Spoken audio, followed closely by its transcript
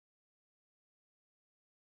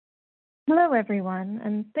Hello, everyone,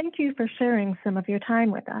 and thank you for sharing some of your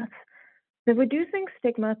time with us. The Reducing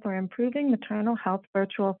Stigma for Improving Maternal Health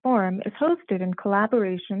virtual forum is hosted in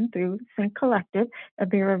collaboration through Sync Collective, a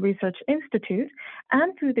Vera Research Institute,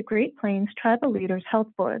 and through the Great Plains Tribal Leaders Health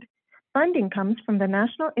Board. Funding comes from the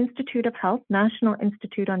National Institute of Health, National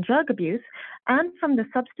Institute on Drug Abuse, and from the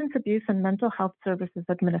Substance Abuse and Mental Health Services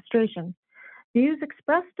Administration. Views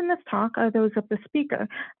expressed in this talk are those of the speaker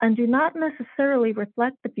and do not necessarily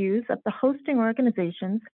reflect the views of the hosting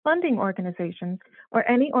organizations, funding organizations, or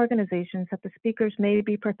any organizations that the speakers may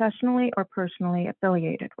be professionally or personally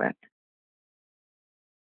affiliated with.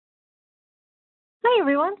 Hi,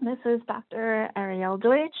 everyone. This is Dr. Arielle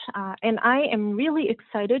Deutsch, and I am really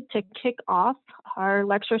excited to kick off our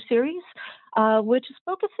lecture series, which is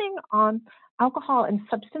focusing on alcohol and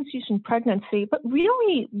substance use in pregnancy, but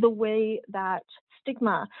really the way that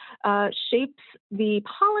stigma shapes the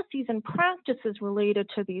policies and practices related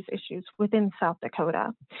to these issues within South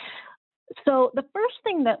Dakota. So the first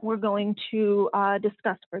thing that we're going to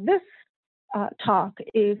discuss for this talk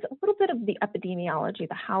is a little bit of the epidemiology,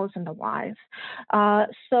 the hows and the whys.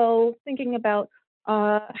 So thinking about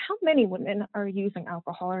how many women are using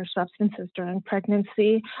alcohol or substances during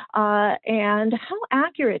pregnancy, and how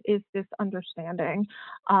accurate is this understanding,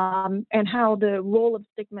 and how the role of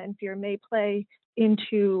stigma and fear may play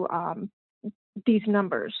into these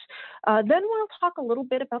numbers. Then we'll talk a little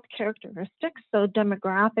bit about the characteristics, so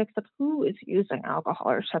demographics of who is using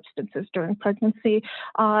alcohol or substances during pregnancy,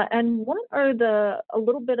 and what are a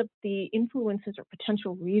little bit of the influences or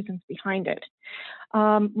potential reasons behind it.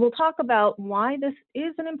 We'll talk about why this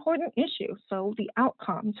is an important issue, so the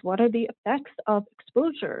outcomes, what are the effects of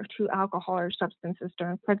exposure to alcohol or substances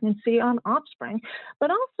during pregnancy on offspring, but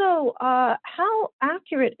also how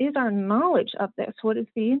accurate is our knowledge of this, what is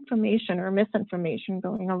the information or misinformation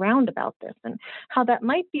going around about this, and how that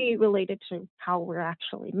might be related to how we're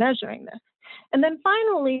actually measuring this. And then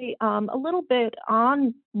finally, a little bit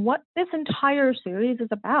on what this entire series is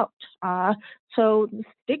about. So the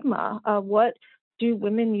stigma, what do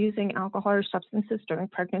women using alcohol or substances during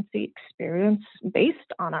pregnancy experience based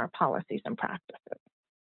on our policies and practices?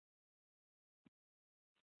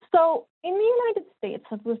 So in the United States,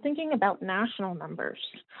 if we're thinking about national numbers,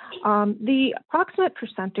 the approximate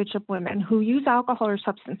percentage of women who use alcohol or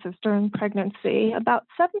substances during pregnancy, about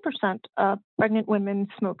 7% of pregnant women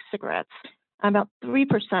smoke cigarettes, about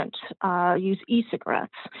 3% use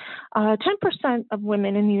e-cigarettes. 10% of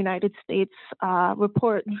women in the United States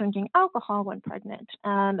report drinking alcohol when pregnant,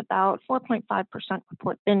 and about 4.5%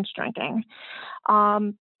 report binge drinking.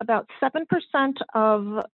 About 7%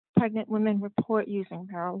 of pregnant women report using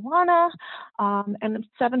marijuana, and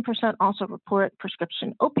 7% also report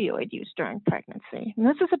prescription opioid use during pregnancy. And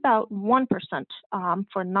this is about 1%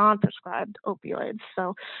 for non-prescribed opioids.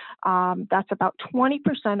 So that's about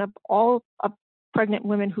 20% of all of pregnant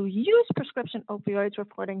women who use prescription opioids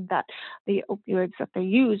reporting that the opioids that they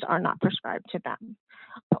use are not prescribed to them.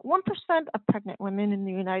 But 1% of pregnant women in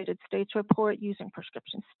the United States report using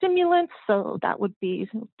prescription stimulants. So that would be,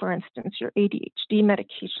 for instance, your ADHD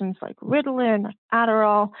medications like Ritalin,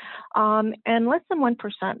 Adderall, and less than 1%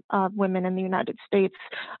 of women in the United States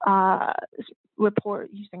report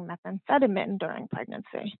using methamphetamine during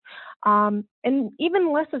pregnancy. And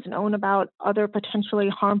even less is known about other potentially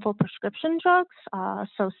harmful prescription drugs,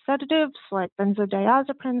 so sedatives like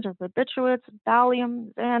benzodiazepines or barbiturates,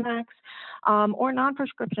 Valium, Xanax, or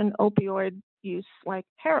non-prescription opioid use like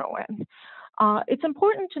heroin. It's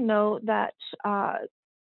important to know that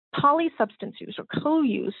polysubstance use or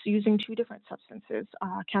co-use using two different substances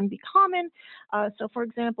can be common. So for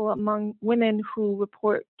example, among women who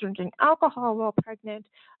report drinking alcohol while pregnant,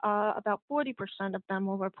 about 40% of them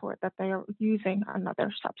will report that they are using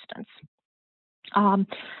another substance.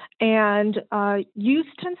 Use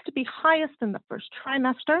tends to be highest in the first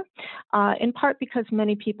trimester, in part because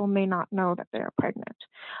many people may not know that they are pregnant.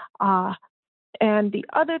 And the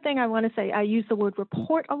other thing I want to say, I use the word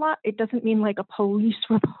report a lot. It doesn't mean like a police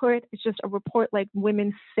report. It's just a report like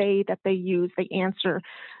women say that they use. They answer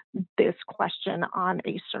this question on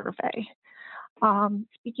a survey.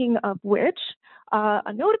 Speaking of which,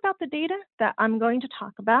 a note about the data that I'm going to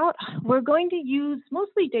talk about. We're going to use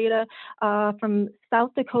mostly data from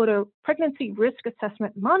South Dakota Pregnancy Risk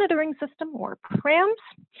Assessment Monitoring System, or PRAMS.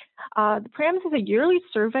 The PRAMS is a yearly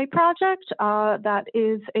survey project that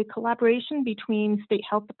is a collaboration between state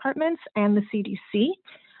health departments and the CDC.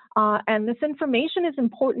 And this information is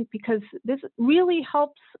important because this really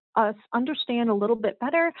helps us understand a little bit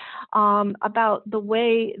better about the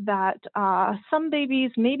way that some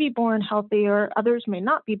babies may be born healthy or others may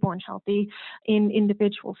not be born healthy in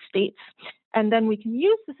individual states. And then we can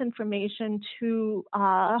use this information to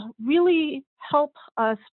really help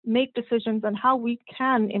us make decisions on how we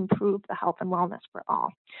can improve the health and wellness for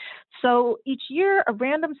all. So each year, a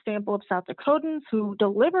random sample of South Dakotans who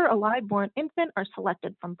deliver a live-born infant are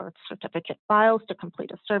selected from birth certificate files to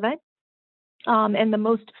complete a survey. And the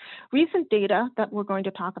most recent data that we're going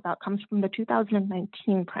to talk about comes from the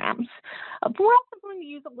 2019 PRAMs. We're also going to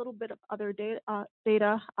use a little bit of other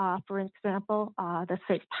data, for example, the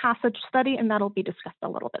Safe Passage study, and that'll be discussed a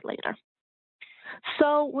little bit later.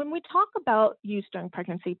 So when we talk about use during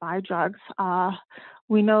pregnancy by drugs,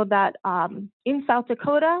 we know that in South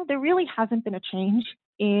Dakota, there really hasn't been a change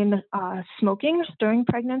in smoking during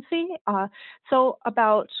pregnancy. So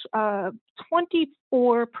about 24%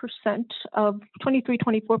 of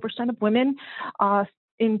 24% of women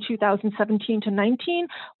in 2017 to 19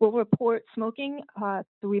 will report smoking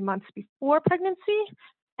 3 months before pregnancy,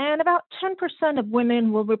 and about 10% of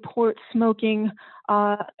women will report smoking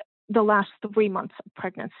the last 3 months of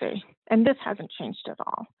pregnancy, and this hasn't changed at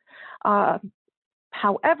all.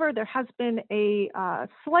 However, there has been a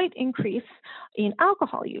slight increase in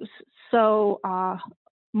alcohol use. So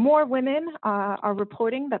more women are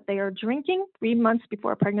reporting that they are drinking 3 months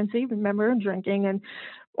before pregnancy. Remember, drinking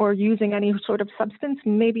or using any sort of substance,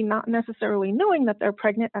 maybe not necessarily knowing that they're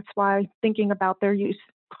pregnant. That's why thinking about their use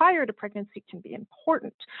prior to pregnancy can be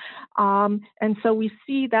important. And so we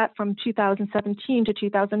see that from 2017 to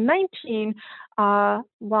 2019,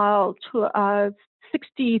 while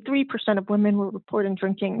 63% of women were reporting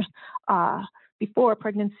drinking before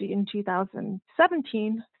pregnancy in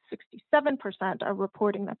 2017, 67% are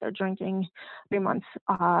reporting that they're drinking 3 months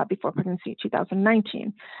before pregnancy in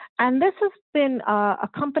 2019. And this has been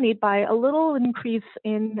accompanied by a little increase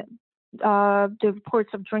in the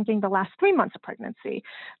reports of drinking the last 3 months of pregnancy.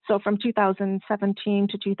 So from 2017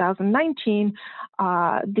 to 2019,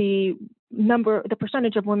 the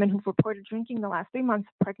percentage of women who've reported drinking the last 3 months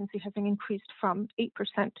of pregnancy has increased from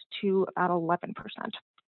 8% to about 11%.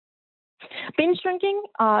 Binge drinking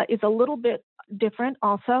is a little bit different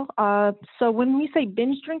also. So when we say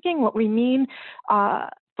binge drinking, what we mean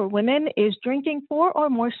for women is drinking 4 or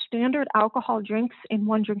more standard alcohol drinks in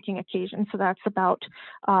one drinking occasion. So that's about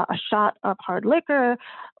a shot of hard liquor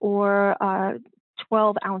or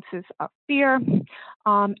 12 ounces of beer.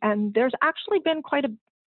 And there's actually been quite a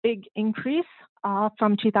big increase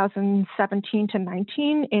from 2017 to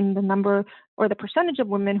 19 in the number or the percentage of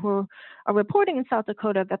women who are reporting in South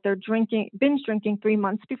Dakota that they're binge drinking 3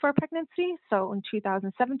 months before pregnancy. So in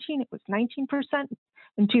 2017, it was 19%.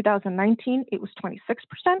 In 2019, it was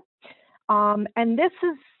 26%. And this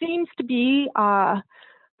seems to be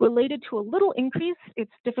related to a little increase.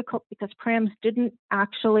 It's difficult because PRAMs didn't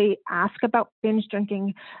actually ask about binge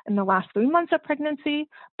drinking in the last 3 months of pregnancy,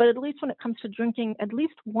 but at least when it comes to drinking at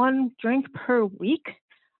least one drink per week,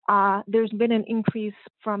 there's been an increase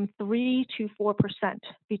from 3 to 4%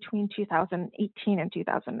 between 2018 and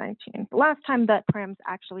 2019. The last time that PRAMs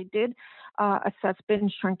actually did assess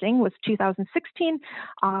binge drinking was 2016,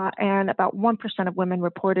 and about 1% of women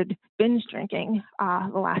reported binge drinking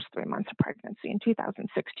the last 3 months of pregnancy in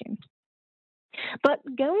 2016. But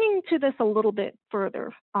going into this a little bit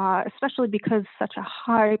further, especially because such a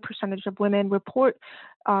high percentage of women report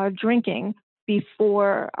drinking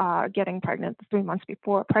before getting pregnant, 3 months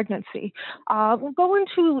before pregnancy. We'll go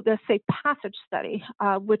into the Safe Passage study,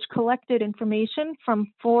 which collected information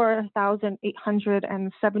from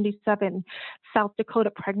 4,877 South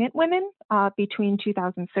Dakota pregnant women between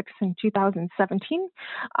 2006 and 2017.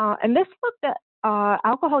 And this looked at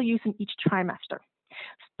alcohol use in each trimester.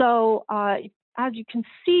 So as you can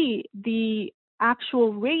see, the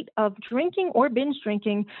actual rate of drinking or binge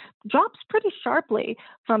drinking drops pretty sharply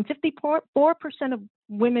from 54% of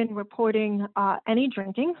women reporting any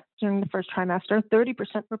drinking during the first trimester,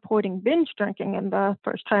 30% reporting binge drinking in the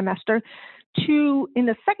first trimester, to in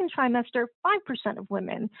the second trimester, 5% of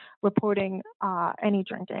women reporting any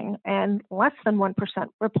drinking, and less than 1%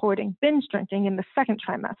 reporting binge drinking in the second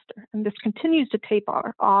trimester. And this continues to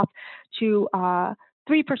taper off to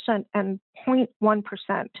 3% and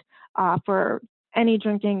 0.1% for any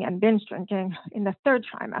drinking and binge drinking in the third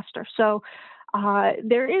trimester. So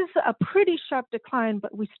there is a pretty sharp decline,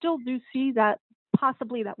 but we still do see that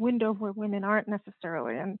possibly that window where women aren't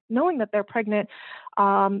necessarily, and knowing that they're pregnant,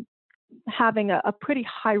 having a pretty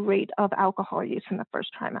high rate of alcohol use in the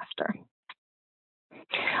first trimester.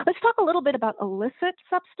 Let's talk a little bit about illicit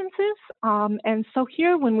substances. And so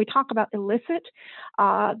here, when we talk about illicit,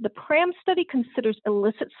 the PRAM study considers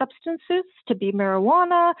illicit substances to be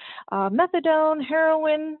marijuana, methadone,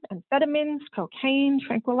 heroin, amphetamines, cocaine,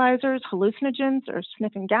 tranquilizers, hallucinogens, or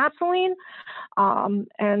sniffing gasoline.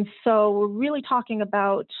 And so we're really talking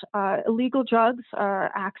about illegal drugs or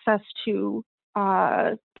access to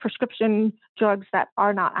prescription drugs that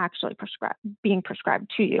are not actually being prescribed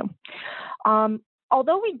to you.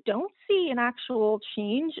 Although we don't see an actual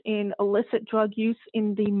change in illicit drug use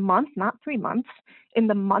in the month, not 3 months, in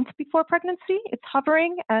the month before pregnancy, it's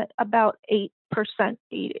hovering at about 8%,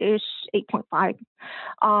 8-ish,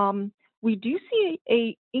 8.5. We do see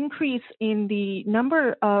an increase in the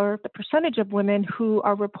number or the percentage of women who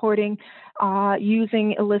are reporting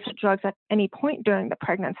using illicit drugs at any point during the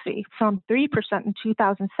pregnancy, from 3% in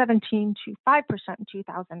 2017 to 5% in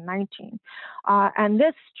 2019. And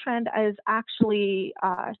this trend is actually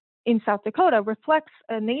in South Dakota reflects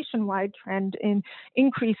a nationwide trend in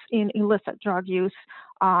increase in illicit drug use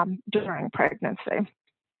during pregnancy.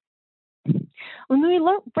 When we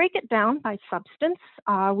break it down by substance,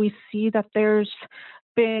 we see that there's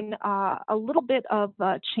been a little bit of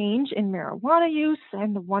a change in marijuana use,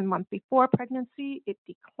 and the 1 month before pregnancy, it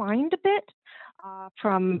declined a bit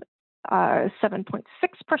from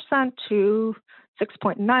 7.6% to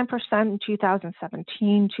 6.9% in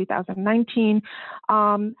 2017, 2019.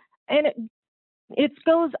 And it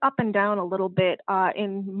goes up and down a little bit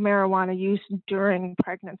in marijuana use during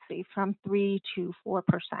pregnancy, from 3 to 4%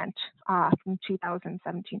 from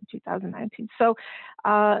 2017 to 2019. So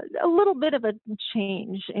a little bit of a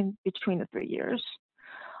change in between the 3 years.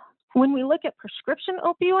 When we look at prescription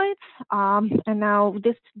opioids, and now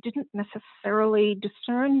this didn't necessarily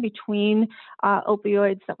discern between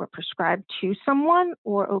opioids that were prescribed to someone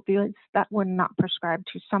or opioids that were not prescribed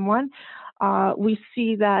to someone, we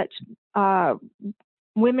see that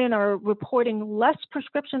women are reporting less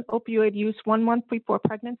prescription opioid use 1 month before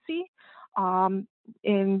pregnancy from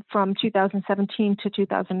 2017 to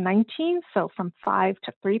 2019, so from 5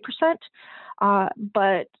 to 3%.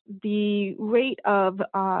 But the rate of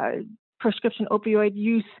prescription opioid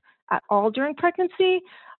use at all during pregnancy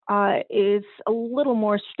is a little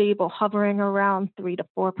more stable, hovering around 3 to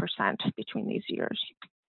 4% between these years.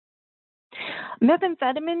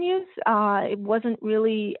 Methamphetamine use, it wasn't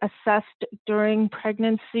really assessed during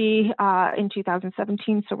pregnancy in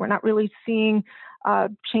 2017, so we're not really seeing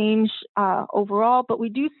change overall, but we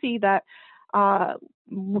do see that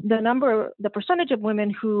the percentage of women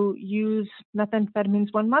who use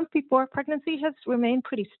methamphetamines 1 month before pregnancy has remained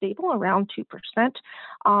pretty stable, around 2%,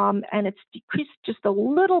 and it's decreased just a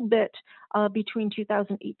little bit between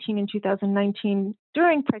 2018 and 2019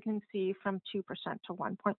 during pregnancy, from 2% to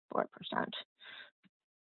 1.4%.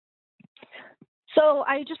 So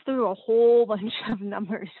I just threw a whole bunch of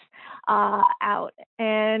numbers out,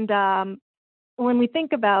 and when we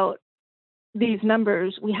think about these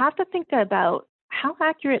numbers, we have to think about how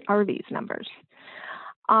accurate are these numbers.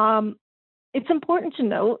 It's important to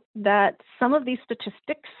note that some of these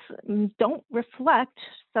statistics don't reflect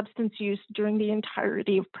substance use during the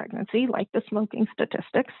entirety of pregnancy, like the smoking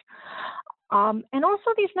statistics. And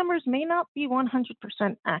also, these numbers may not be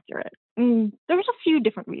 100% accurate. There's a few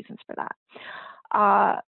different reasons for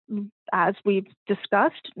that. As we've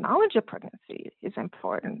discussed, knowledge of pregnancy is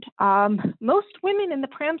important. Most women in the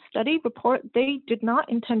PRAM study report they did not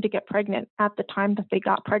intend to get pregnant at the time that they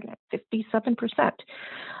got pregnant. 57%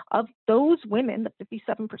 of those women, the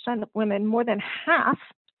 57% of women, more than half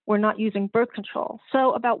were not using birth control.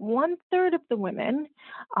 So about 1/3 of the women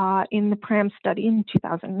in the PRAM study in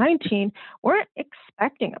 2019 weren't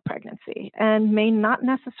expecting a pregnancy and may not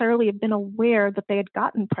necessarily have been aware that they had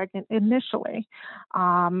gotten pregnant initially,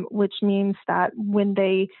 which means that when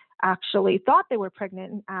they actually thought they were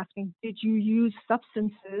pregnant and asking, did you use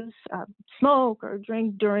substances, smoke or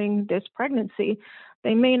drink during this pregnancy,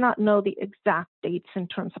 they may not know the exact dates in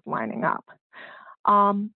terms of lining up.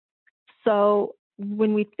 So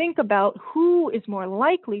when we think about who is more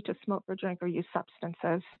likely to smoke or drink or use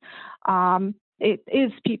substances, it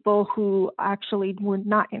is people who actually were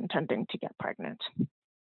not intending to get pregnant.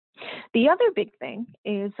 The other big thing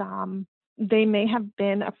is they may have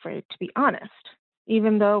been afraid to be honest.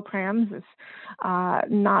 Even though PRAMS is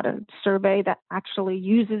not a survey that actually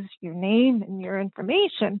uses your name and your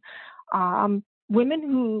information, women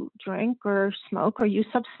who drink or smoke or use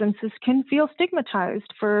substances can feel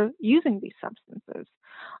stigmatized for using these substances,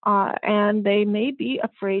 and they may be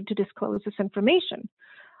afraid to disclose this information.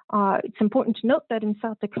 It's important to note that in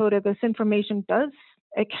South Dakota, this information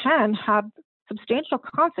can have substantial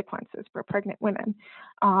consequences for pregnant women.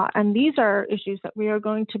 And these are issues that we are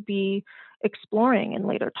going to be exploring in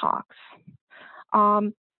later talks.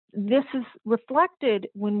 This is reflected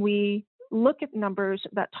when we look at numbers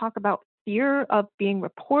that talk about fear of being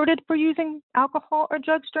reported for using alcohol or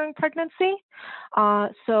drugs during pregnancy.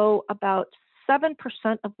 So about 7%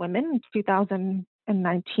 of women in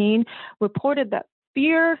 2019 reported that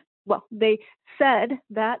they said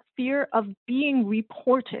that fear of being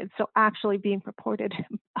reported, so actually being reported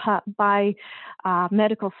by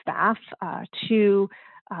medical staff to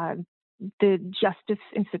the justice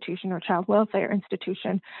institution or child welfare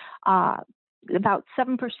institution, about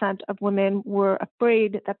 7% of women were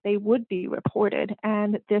afraid that they would be reported,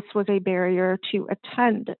 and this was a barrier to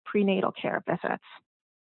attend prenatal care visits.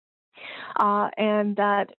 And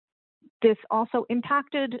that this also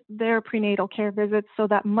impacted their prenatal care visits, so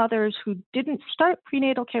that mothers who didn't start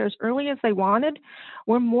prenatal care as early as they wanted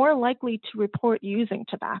were more likely to report using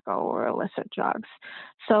tobacco or illicit drugs.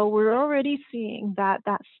 So we're already seeing that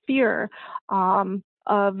fear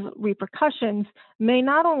of repercussions may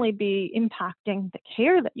not only be impacting the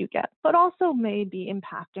care that you get, but also may be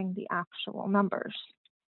impacting the actual numbers.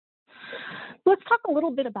 Let's talk a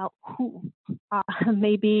little bit about who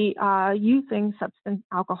may be using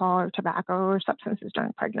alcohol or tobacco or substances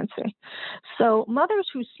during pregnancy. So mothers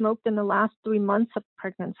who smoked in the last 3 months of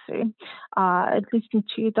pregnancy, at least in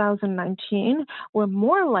 2019, were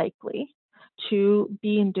more likely to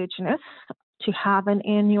be Indigenous, to have an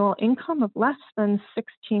annual income of less than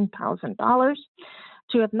 $16,000,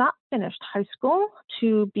 to have not finished high school,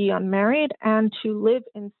 to be unmarried, and to live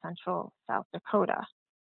in central South Dakota.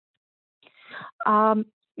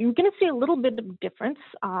 You're going to see a little bit of difference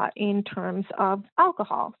in terms of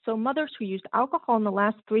alcohol. So mothers who used alcohol in the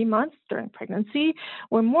last 3 months during pregnancy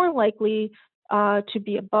were more likely to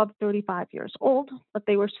be above 35 years old, but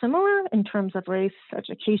they were similar in terms of race,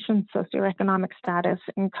 education, socioeconomic status,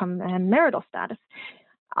 income, and marital status.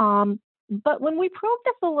 But when we probe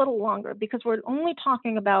this a little longer, because we're only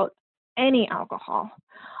talking about any alcohol,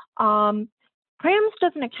 PRAMS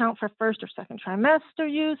doesn't account for first or second trimester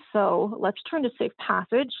use, so let's turn to safe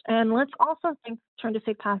passage, and let's also turn to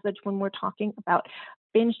safe passage when we're talking about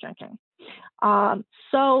binge drinking.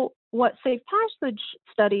 So what Safe Passage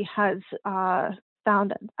study has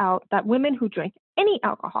found out that women who drink any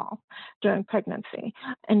alcohol during pregnancy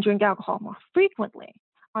and drink alcohol more frequently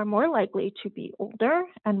are more likely to be older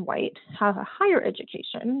and white, have a higher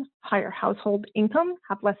education, higher household income,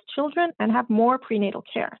 have less children, and have more prenatal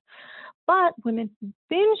care. But women who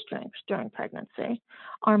binge drink during pregnancy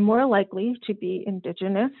are more likely to be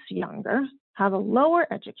Indigenous, younger, have a lower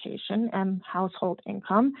education and household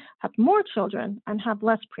income, have more children, and have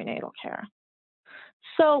less prenatal care.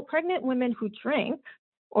 So pregnant women who drink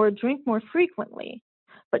or drink more frequently,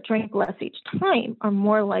 but drink less each time, are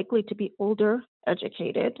more likely to be older,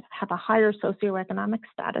 educated, have a higher socioeconomic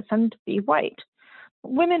status, and be white.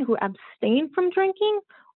 Women who abstain from drinking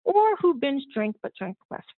or who binge drink but drink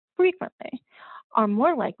less frequently are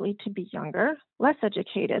more likely to be younger, less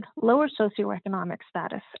educated, lower socioeconomic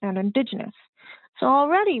status, and Indigenous. So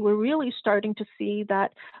already we're really starting to see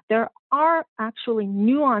that there are actually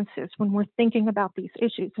nuances when we're thinking about these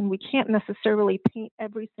issues, and we can't necessarily paint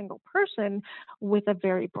every single person with a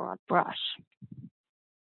very broad brush.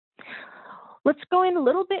 Let's go in a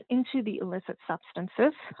little bit into the illicit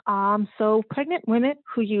substances. So pregnant women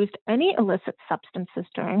who used any illicit substances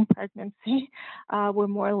during pregnancy were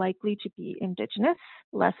more likely to be Indigenous,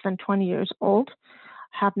 less than 20 years old,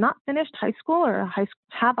 have not finished high school or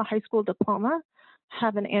have a high school diploma,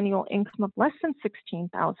 have an annual income of less than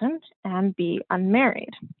 $16,000, and be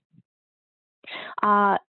unmarried.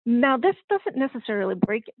 Now, this doesn't necessarily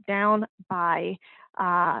break it down by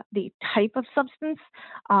the type of substance,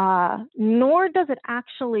 nor does it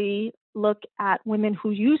actually look at women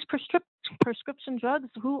who use prescription drugs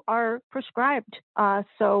who are prescribed,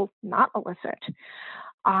 so not illicit.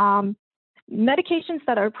 Medications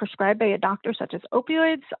that are prescribed by a doctor, such as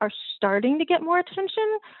opioids, are starting to get more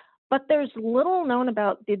attention, but there's little known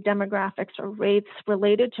about the demographics or rates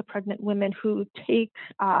related to pregnant women who take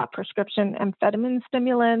prescription amphetamine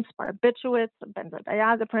stimulants, barbiturates,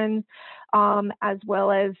 benzodiazepines, as well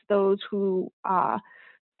as those who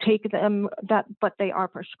take them but they are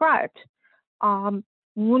prescribed.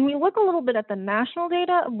 When we look a little bit at the national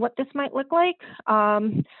data of what this might look like,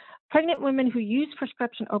 pregnant women who use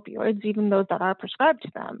prescription opioids, even those that are prescribed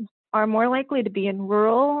to them, are more likely to be in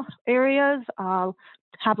rural areas,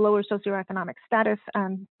 have lower socioeconomic status,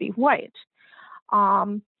 and be white.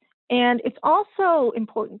 And it's also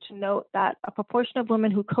important to note that a proportion of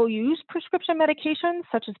women who co-use prescription medications,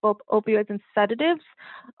 such as both opioids and sedatives,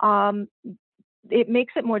 it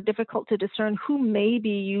makes it more difficult to discern who may be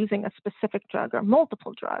using a specific drug or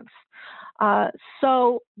multiple drugs.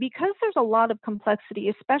 So because there's a lot of complexity,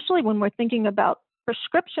 especially when we're thinking about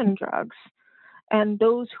prescription drugs and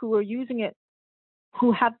those who are using it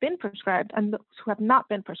who have been prescribed and those who have not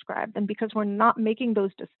been prescribed, and because we're not making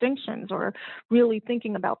those distinctions or really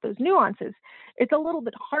thinking about those nuances, it's a little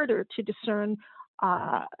bit harder to discern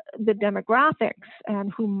the demographics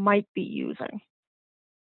and who might be using.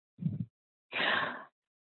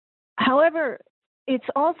 However, it's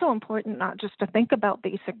also important not just to think about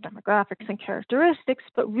basic demographics and characteristics,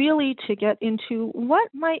 but really to get into what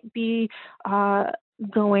might be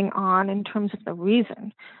going on in terms of the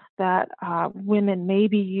reason that women may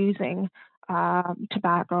be using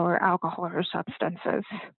tobacco or alcohol or substances.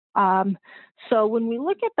 So when we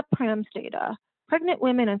look at the PRAMS data, pregnant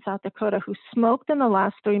women in South Dakota who smoked in the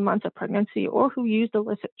last 3 months of pregnancy or who used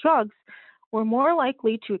illicit drugs were more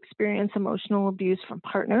likely to experience emotional abuse from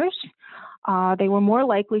partners. They were more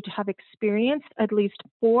likely to have experienced at least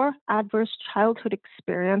 4 adverse childhood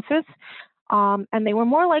experiences, and they were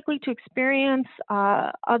more likely to experience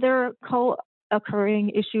other co-occurring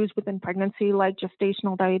issues within pregnancy like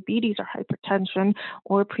gestational diabetes or hypertension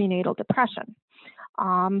or prenatal depression.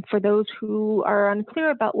 For those who are unclear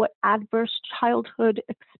about what adverse childhood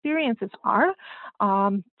experiences are,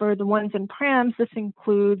 for the ones in PRAMS, this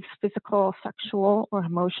includes physical, sexual, or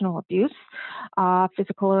emotional abuse,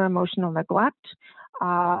 physical or emotional neglect,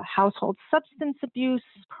 household substance abuse,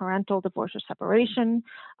 parental divorce or separation,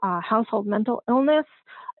 household mental illness,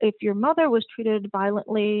 if your mother was treated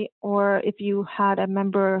violently, or if you had a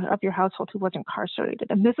member of your household who was incarcerated.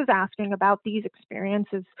 And this is asking about these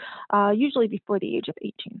experiences usually before the age of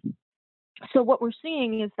 18. So what we're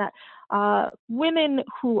seeing is that women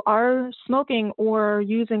who are smoking or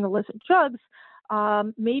using illicit drugs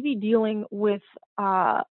may be dealing with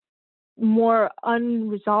more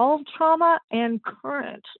unresolved trauma and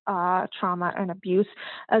current trauma and abuse,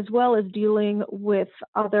 as well as dealing with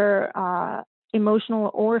other emotional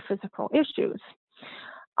or physical issues.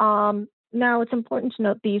 Now, it's important to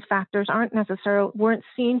note these factors weren't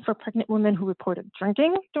seen for pregnant women who reported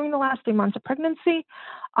drinking during the last 3 months of pregnancy,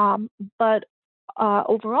 but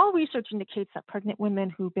overall research indicates that pregnant women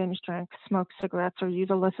who binge drink, smoke cigarettes, or use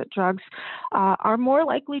illicit drugs are more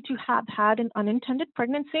likely to have had an unintended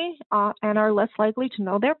pregnancy and are less likely to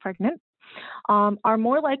know they're pregnant, are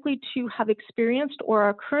more likely to have experienced or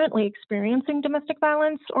are currently experiencing domestic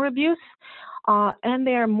violence or abuse, and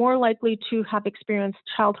they are more likely to have experienced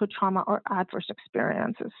childhood trauma or adverse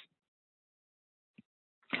experiences.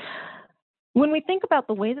 When we think about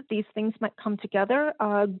the way that these things might come together,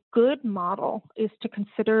 a good model is to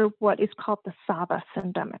consider what is called the SAVA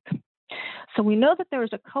syndemic. So we know that there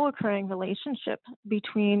is a co-occurring relationship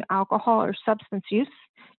between alcohol or substance use,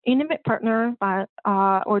 intimate partner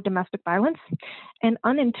or domestic violence, and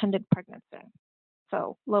unintended pregnancy,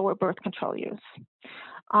 so lower birth control use.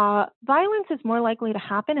 Violence is more likely to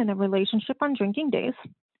happen in a relationship on drinking days,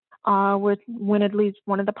 when at least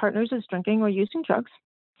one of the partners is drinking or using drugs.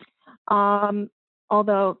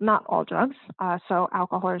 Although not all drugs, so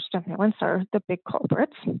alcohol or stimulants are the big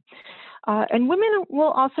culprits. And women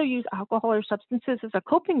will also use alcohol or substances as a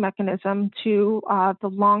coping mechanism to the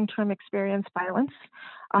long-term experience violence,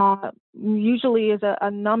 usually as a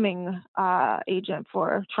numbing agent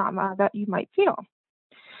for trauma that you might feel.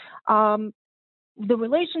 The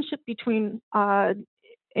relationship between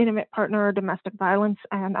intimate partner or domestic violence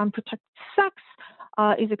and unprotected sex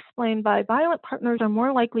is explained by violent partners are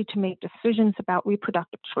more likely to make decisions about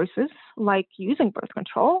reproductive choices, like using birth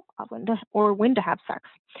control or when to have sex.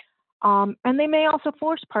 And they may also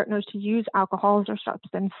force partners to use alcohols or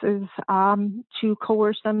substances to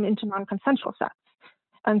coerce them into non-consensual sex.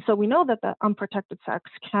 And so we know that the unprotected sex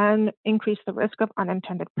can increase the risk of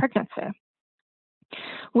unintended pregnancy.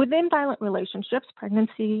 Within violent relationships,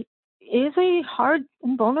 pregnancy is a hard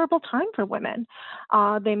and vulnerable time for women.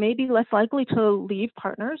 They may be less likely to leave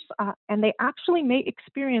partners, and they actually may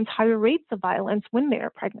experience higher rates of violence when they are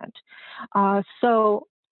pregnant. So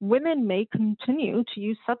women may continue to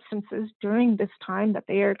use substances during this time that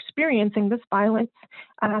they are experiencing this violence,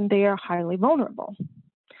 and they are highly vulnerable.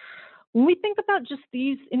 When we think about just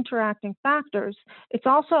these interacting factors, it's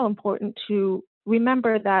also important to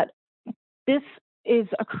remember that this is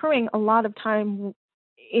occurring a lot of time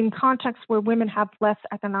in contexts where women have less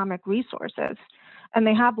economic resources and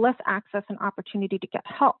they have less access and opportunity to get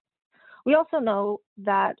help. We also know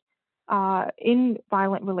that in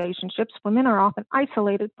violent relationships, women are often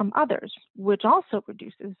isolated from others, which also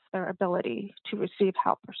reduces their ability to receive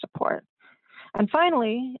help or support. And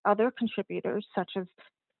finally, other contributors such as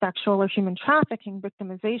sexual or human trafficking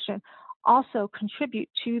victimization also contribute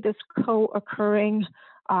to this co-occurring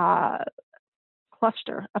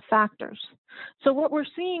cluster of factors. So what we're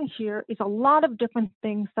seeing here is a lot of different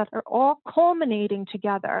things that are all culminating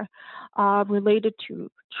together, related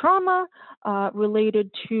to trauma,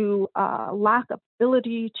 related to lack of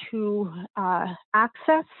ability to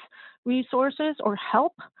access resources or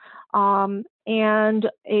help, and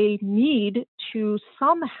a need to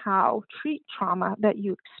somehow treat trauma that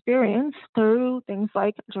you experience through things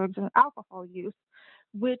like drugs and alcohol use,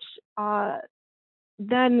 which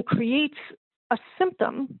then creates a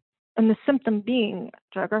symptom, and the symptom being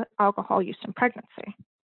drug or alcohol use in pregnancy.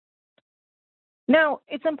 Now,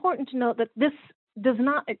 it's important to note that this does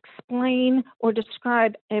not explain or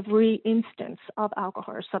describe every instance of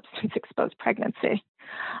alcohol or substance-exposed pregnancy.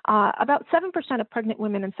 About 7% of pregnant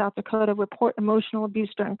women in South Dakota report emotional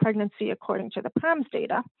abuse during pregnancy, according to the PRAMS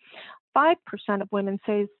data. 5% of women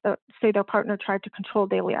say their partner tried to control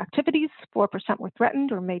daily activities. 4% were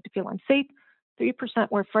threatened or made to feel unsafe. 3%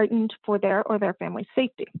 were frightened for their or their family's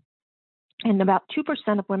safety. And about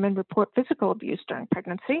 2% of women report physical abuse during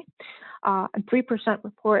pregnancy, and 3%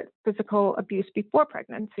 report physical abuse before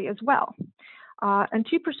pregnancy as well. And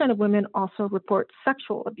 2% of women also report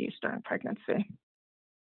sexual abuse during pregnancy.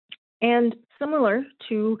 And similar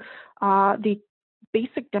to the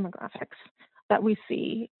basic demographics that we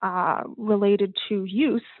see related to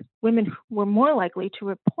use, women were more likely to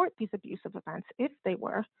report these abusive events if they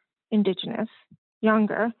were Indigenous,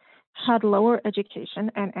 younger, had lower education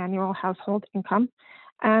and annual household income,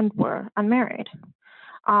 and were unmarried.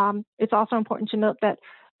 It's also important to note that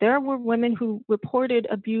there were women who reported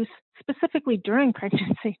abuse specifically during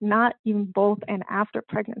pregnancy, not even both and after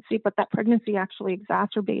pregnancy, but that pregnancy actually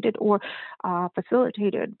exacerbated or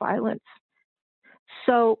facilitated violence.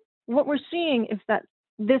 So what we're seeing is that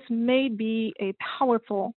this may be a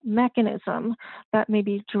powerful mechanism that may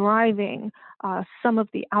be driving some of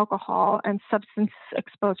the alcohol and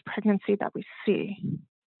substance-exposed pregnancy that we see.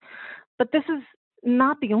 But this is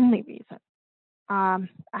not the only reason.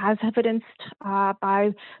 As evidenced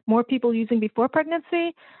by more people using before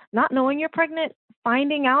pregnancy, not knowing you're pregnant,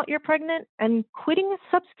 finding out you're pregnant, and quitting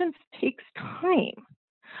a substance takes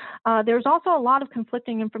time. There's also a lot of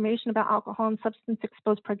conflicting information about alcohol and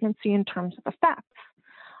substance-exposed pregnancy in terms of effects.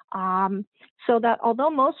 So that although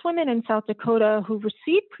most women in South Dakota who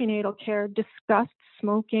receive prenatal care discussed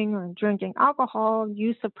smoking or drinking alcohol,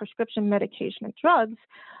 use of prescription medication and drugs,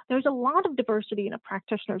 there's a lot of diversity in a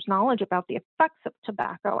practitioner's knowledge about the effects of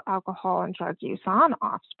tobacco, alcohol, and drug use on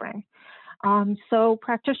offspring. So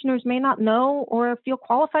practitioners may not know or feel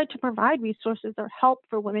qualified to provide resources or help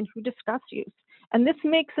for women who discuss use, and this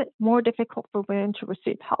makes it more difficult for women to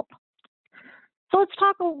receive help. So let's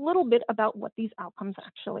talk a little bit about what these outcomes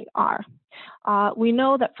actually are. We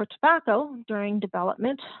know that for tobacco during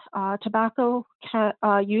development, tobacco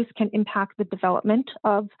use can impact the development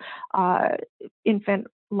of infant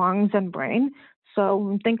lungs and brain.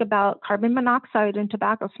 So think about carbon monoxide in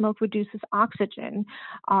tobacco smoke reduces oxygen,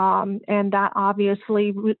 and that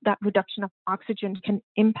obviously, that reduction of oxygen can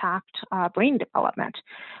impact brain development.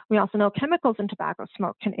 We also know chemicals in tobacco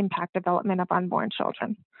smoke can impact development of unborn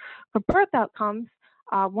children. For birth outcomes,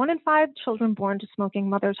 1 in 5 children born to smoking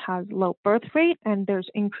mothers has low birth rate, and there's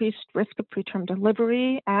increased risk of preterm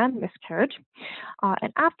delivery and miscarriage.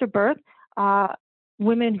 And after birth,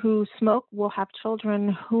 women who smoke will have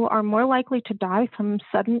children who are more likely to die from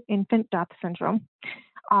sudden infant death syndrome.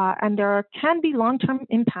 And there can be long-term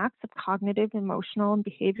impacts of cognitive, emotional, and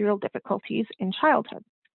behavioral difficulties in childhood.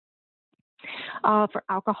 For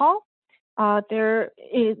alcohol,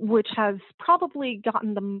 which has probably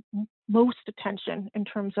gotten the most attention in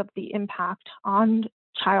terms of the impact on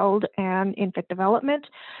child and infant development,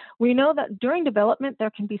 we know that during development, there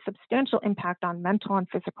can be substantial impact on mental and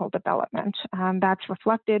physical development, and that's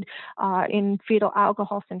reflected in fetal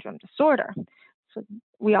alcohol syndrome disorder. So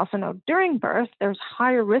we also know during birth, there's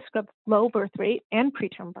higher risk of low birth rate and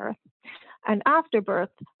preterm birth. And after birth,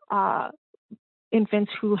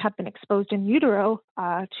 infants who have been exposed in utero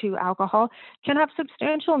to alcohol can have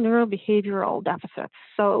substantial neurobehavioral deficits.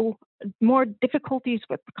 So more difficulties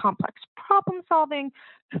with complex problem solving,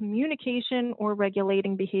 communication, or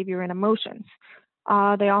regulating behavior and emotions.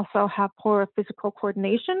 They also have poor physical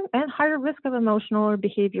coordination and higher risk of emotional or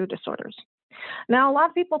behavior disorders. Now, a lot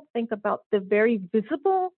of people think about the very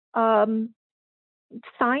visible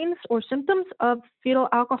signs or symptoms of fetal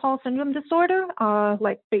alcohol syndrome disorder,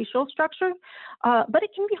 like facial structure, but it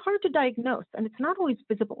can be hard to diagnose, and it's not always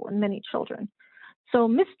visible in many children. So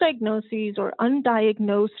misdiagnoses or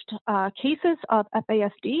undiagnosed cases of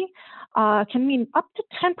FASD can mean up to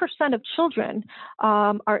 10% of children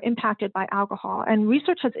are impacted by alcohol. And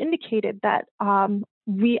research has indicated that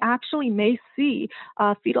we actually may see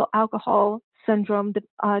fetal alcohol syndrome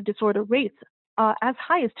disorder rates as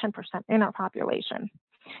high as 10% in our population.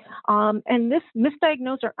 And this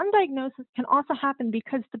misdiagnosis or undiagnosis can also happen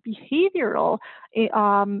because the behavioral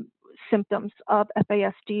symptoms of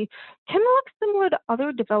FASD can look similar to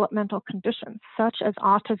other developmental conditions, such as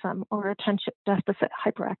autism or attention deficit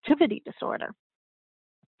hyperactivity disorder.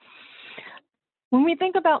 When we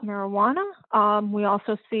think about marijuana, we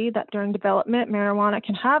also see that during development, marijuana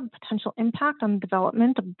can have potential impact on the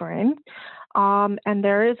development of the brain. And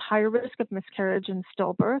there is higher risk of miscarriage and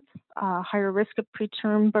stillbirth, higher risk of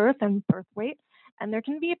preterm birth and birth weight. And there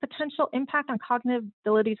can be a potential impact on cognitive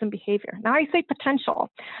abilities and behavior. Now, I say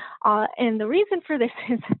potential. And the reason for this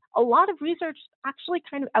is a lot of research actually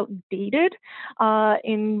kind of outdated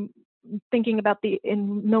in thinking about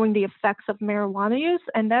in knowing the effects of marijuana use,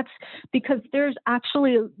 and that's because there's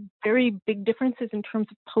actually very big differences in terms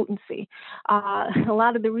of potency. A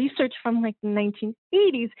lot of the research from like the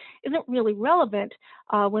 1980s isn't really relevant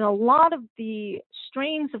when a lot of the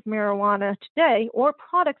strains of marijuana today or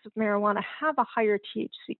products of marijuana have a higher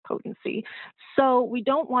THC potency. So we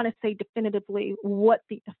don't want to say definitively what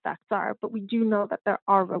the effects are, but we do know that there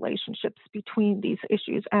are relationships between these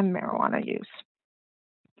issues and marijuana use.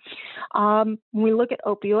 When we look at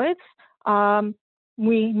opioids,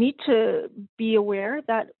 we need to be aware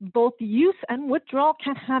that both use and withdrawal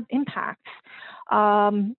can have impacts.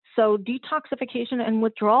 So detoxification and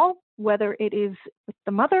withdrawal, whether it is with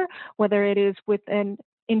the mother, whether it is with an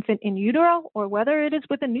infant in utero, or whether it is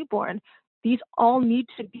with a newborn, these all need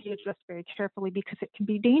to be addressed very carefully because it can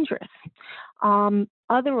be dangerous.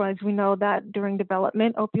 Otherwise, we know that during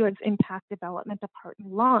development, opioids impact development of heart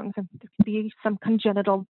and lungs, and there can be some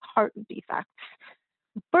congenital heart defects.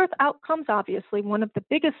 Birth outcomes, obviously, one of the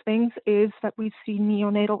biggest things is that we see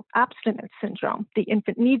neonatal abstinence syndrome. The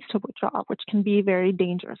infant needs to withdraw, which can be a very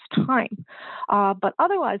dangerous time. But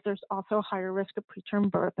otherwise, there's also a higher risk of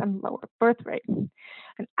preterm birth and lower birth rate.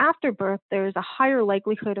 And after birth, there's a higher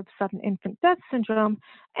likelihood of sudden infant death syndrome.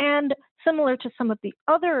 And similar to some of the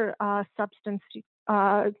other substance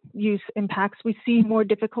use impacts, we see more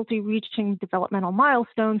difficulty reaching developmental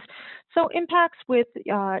milestones. So impacts with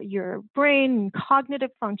your brain,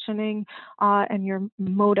 cognitive functioning, and your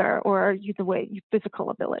motor or the way your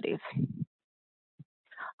physical abilities.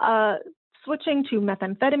 Switching to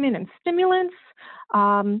methamphetamine and stimulants,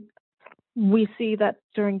 we see that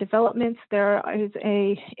during development, there is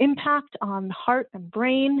an impact on heart and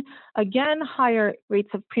brain. Again, higher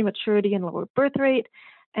rates of prematurity and lower birth rate.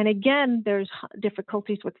 And again, there's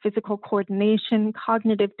difficulties with physical coordination,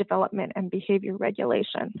 cognitive development, and behavior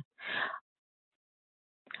regulation.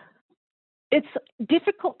 It's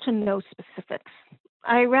difficult to know specifics.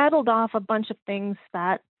 I rattled off a bunch of things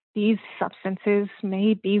that these substances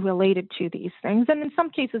may be related to these things. And in some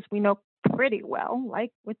cases, we know pretty well,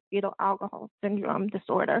 like with fetal alcohol syndrome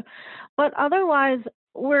disorder. But otherwise,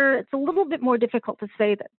 it's a little bit more difficult to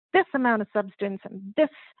say that this amount of substance and this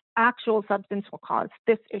actual substance will cause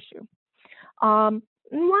this issue.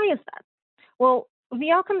 Why is that? Well,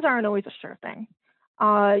 the outcomes aren't always a sure thing.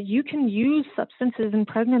 You can use substances in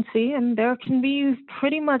pregnancy, and there can be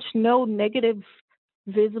pretty much no negative,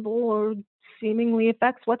 visible, or seemingly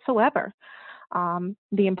effects whatsoever.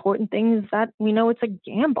 The important thing is that we know it's a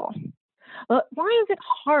gamble. But why is it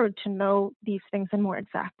hard to know these things in more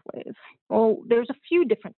exact ways? Well, there's a few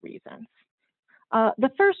different reasons. The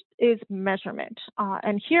first is measurement.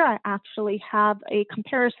 And here I actually have a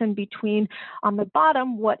comparison between, on the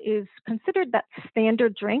bottom, what is considered that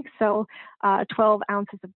standard drink, so 12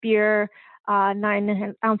 ounces of beer,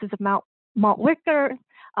 9 ounces of malt liquor,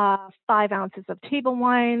 5 ounces of table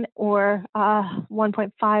wine, or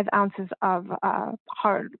 1.5 ounces of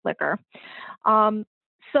hard liquor.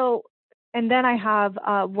 And then I have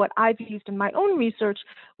what I've used in my own research,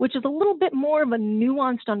 which is a little bit more of a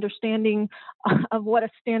nuanced understanding of what a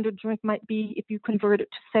standard drink might be if you convert it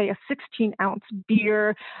to, say, a 16-ounce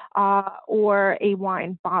beer or a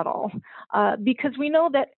wine bottle. Because we know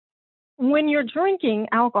that when you're drinking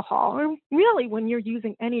alcohol, or really when you're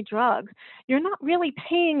using any drug, you're not really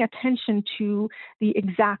paying attention to the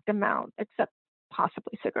exact amount, except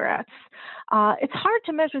possibly cigarettes. It's hard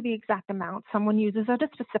to measure the exact amount someone uses at a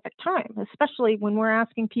specific time, especially when we're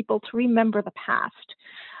asking people to remember the past.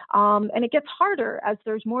 And it gets harder as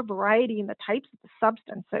there's more variety in the types of the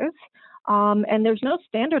substances. And there's no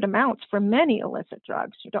standard amounts for many illicit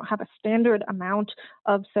drugs. You don't have a standard amount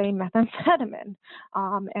of, say, methamphetamine,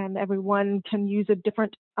 and everyone can use a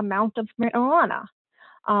different amount of marijuana.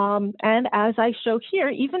 And as I show here,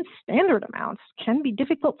 even standard amounts can be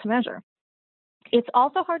difficult to measure. It's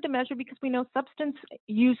also hard to measure because we know substance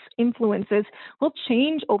use influences will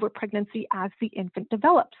change over pregnancy as the infant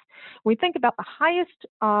develops. We think about the highest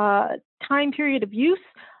time period of use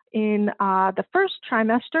in the first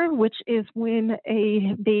trimester, which is when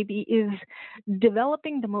a baby is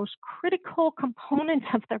developing the most critical components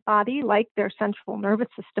of their body, like their central nervous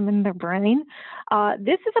system and their brain.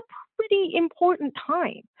 This is a pretty important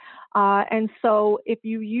time. And so if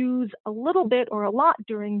you use a little bit or a lot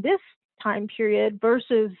during this time period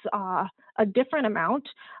versus a different amount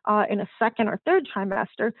in a second or third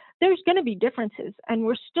trimester, there's going to be differences. And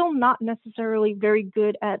we're still not necessarily very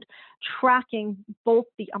good at tracking both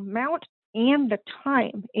the amount and the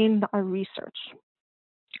time in our research.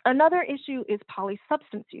 Another issue is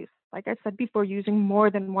polysubstance use. Like I said before, using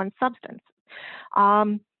more than one substance.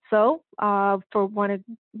 So for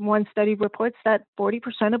one study reports that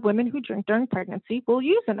 40% of women who drink during pregnancy will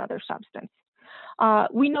use another substance.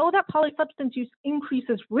 We know that polysubstance use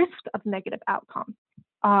increases risk of negative outcome.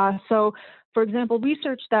 So, for example,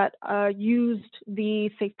 research that used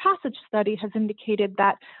the Safe Passage study has indicated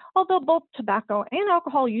that although both tobacco and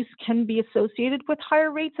alcohol use can be associated with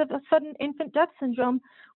higher rates of a sudden infant death syndrome,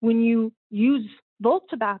 when you use both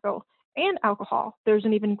tobacco and alcohol, there's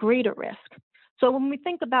an even greater risk. So when we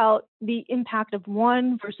think about the impact of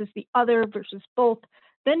one versus the other versus both,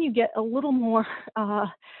 then you get a little more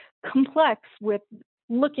complex with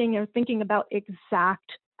looking or thinking about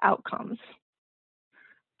exact outcomes.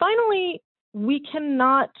 Finally, we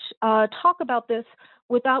cannot talk about this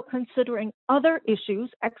without considering other issues,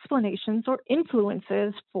 explanations, or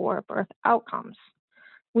influences for birth outcomes.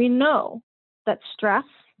 We know that stress,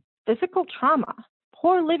 physical trauma,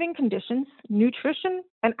 poor living conditions, nutrition,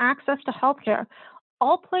 and access to healthcare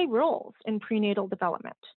all play roles in prenatal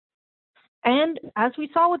development. And as we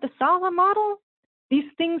saw with the SALA model, these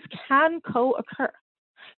things can co-occur.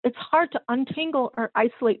 It's hard to untangle or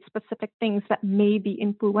isolate specific things that may be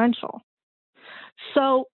influential.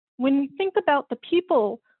 So when we think about the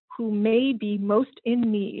people who may be most in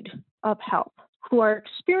need of help, who are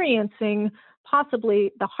experiencing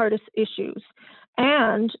possibly the hardest issues,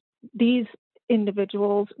 and these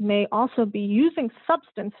individuals may also be using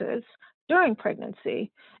substances during pregnancy,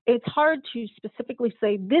 it's hard to specifically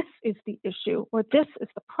say this is the issue or this is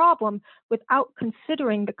the problem without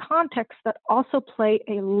considering the contexts that also play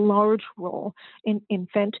a large role in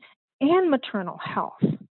infant and maternal health.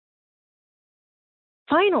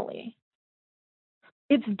 Finally,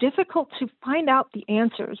 it's difficult to find out the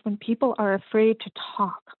answers when people are afraid to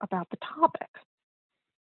talk about the topic.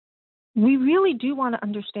 We really do want to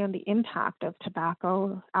understand the impact of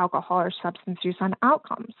tobacco, alcohol, or substance use on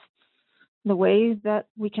outcomes, the ways that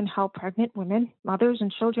we can help pregnant women, mothers,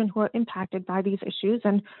 and children who are impacted by these issues,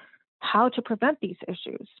 and how to prevent these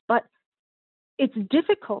issues. But it's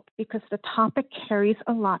difficult because the topic carries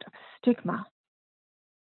a lot of stigma.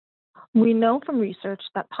 We know from research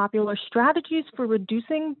that popular strategies for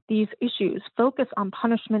reducing these issues focus on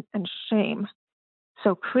punishment and shame.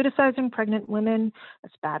 So criticizing pregnant women as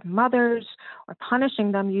bad mothers or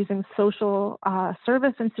punishing them using social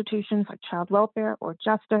service institutions like child welfare or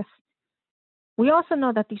justice. We also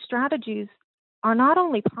know that these strategies are not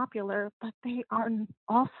only popular, but they are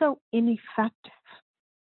also ineffective.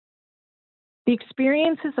 The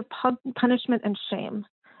experiences of punishment and shame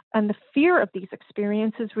and the fear of these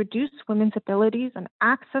experiences reduce women's abilities and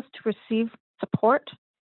access to receive support,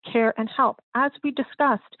 care, and help, as we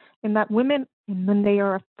discussed, in that women, when they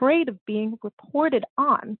are afraid of being reported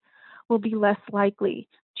on, will be less likely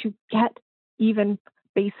to get even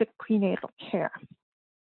basic prenatal care.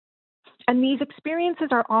 And these experiences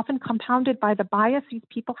are often compounded by the bias these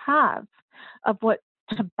people have of what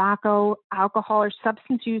tobacco, alcohol, or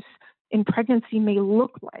substance use in pregnancy may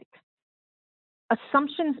look like.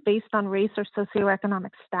 Assumptions based on race or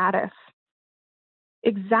socioeconomic status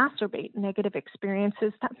exacerbate negative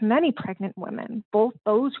experiences that many pregnant women, both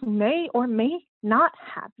those who may or may not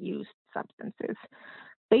have used substances,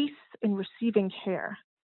 face in receiving care.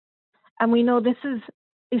 And we know this is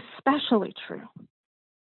especially true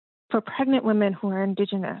for pregnant women who are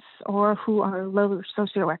Indigenous or who are lower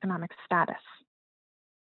socioeconomic status.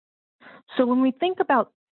 So when we think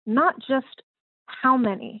about not just how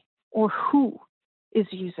many or who is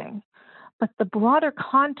using, but the broader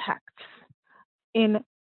context in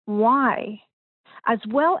why as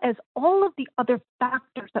well as all of the other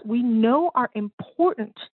factors that we know are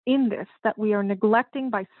important in this that we are neglecting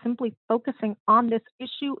by simply focusing on this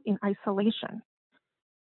issue in isolation.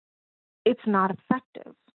 It's not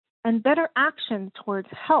effective. And better action towards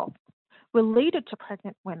health related to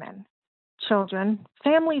pregnant women, children,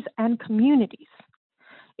 families, and communities.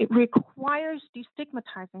 It requires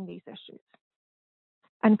destigmatizing these issues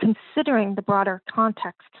and considering the broader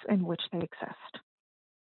contexts in which they exist.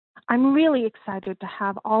 I'm really excited to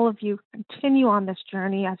have all of you continue on this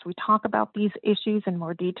journey as we talk about these issues in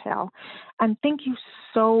more detail. And thank you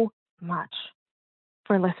so much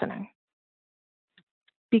for listening.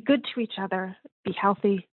 Be good to each other, be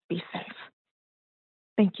healthy, be safe.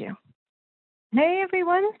 Thank you. Hey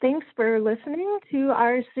everyone, thanks for listening to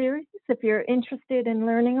our series. If you're interested in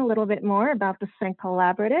learning a little bit more about the Sync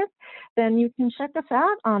Collaborative, then you can check us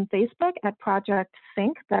out on Facebook at Project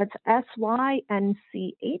Sync, that's SYNCH.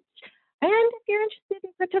 And if you're interested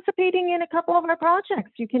in participating in a couple of our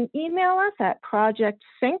projects, you can email us at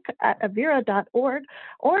projectsync@avera.org,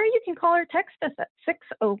 or you can call or text us at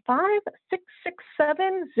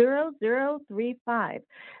 605-667-0035.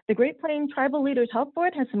 The Great Plains Tribal Leaders Health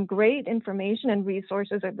Board has some great information and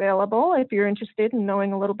resources available. If you're interested in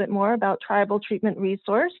knowing a little bit more about tribal treatment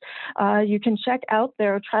resource, you can check out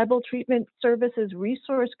their Tribal Treatment Services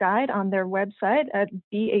Resource Guide on their website at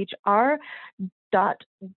bhr.gtchb.org.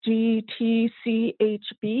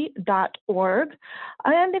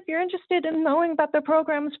 And if you're interested in knowing about the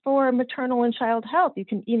programs for maternal and child health, you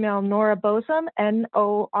can email Nora Bosem, Nora.Bosem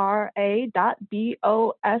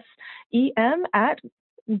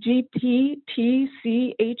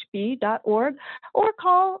 @gptchb.org, or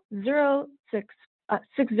call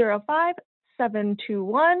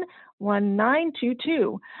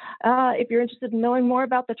 605-721-1922. If you're interested in knowing more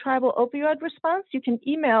about the tribal opioid response, you can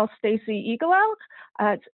email Stacy Eagleout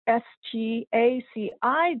at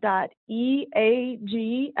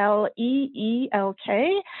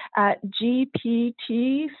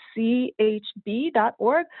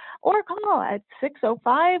staci.eagleelk@gptchb.org, or call at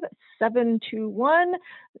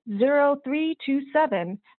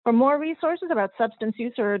 605-721-0327. For more resources about substance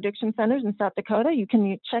use or addiction centers in South Dakota, you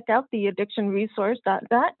can check out the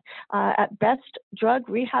addictionresource.net at Best Drug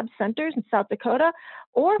Rehab Centers in South Dakota,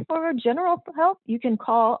 or for general health, you can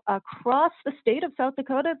call across the state of South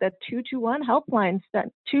Dakota the 211 Helpline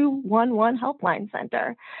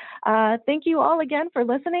Center. Thank you all again for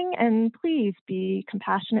listening, and please be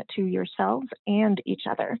compassionate to yourselves and each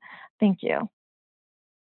other. Thank you.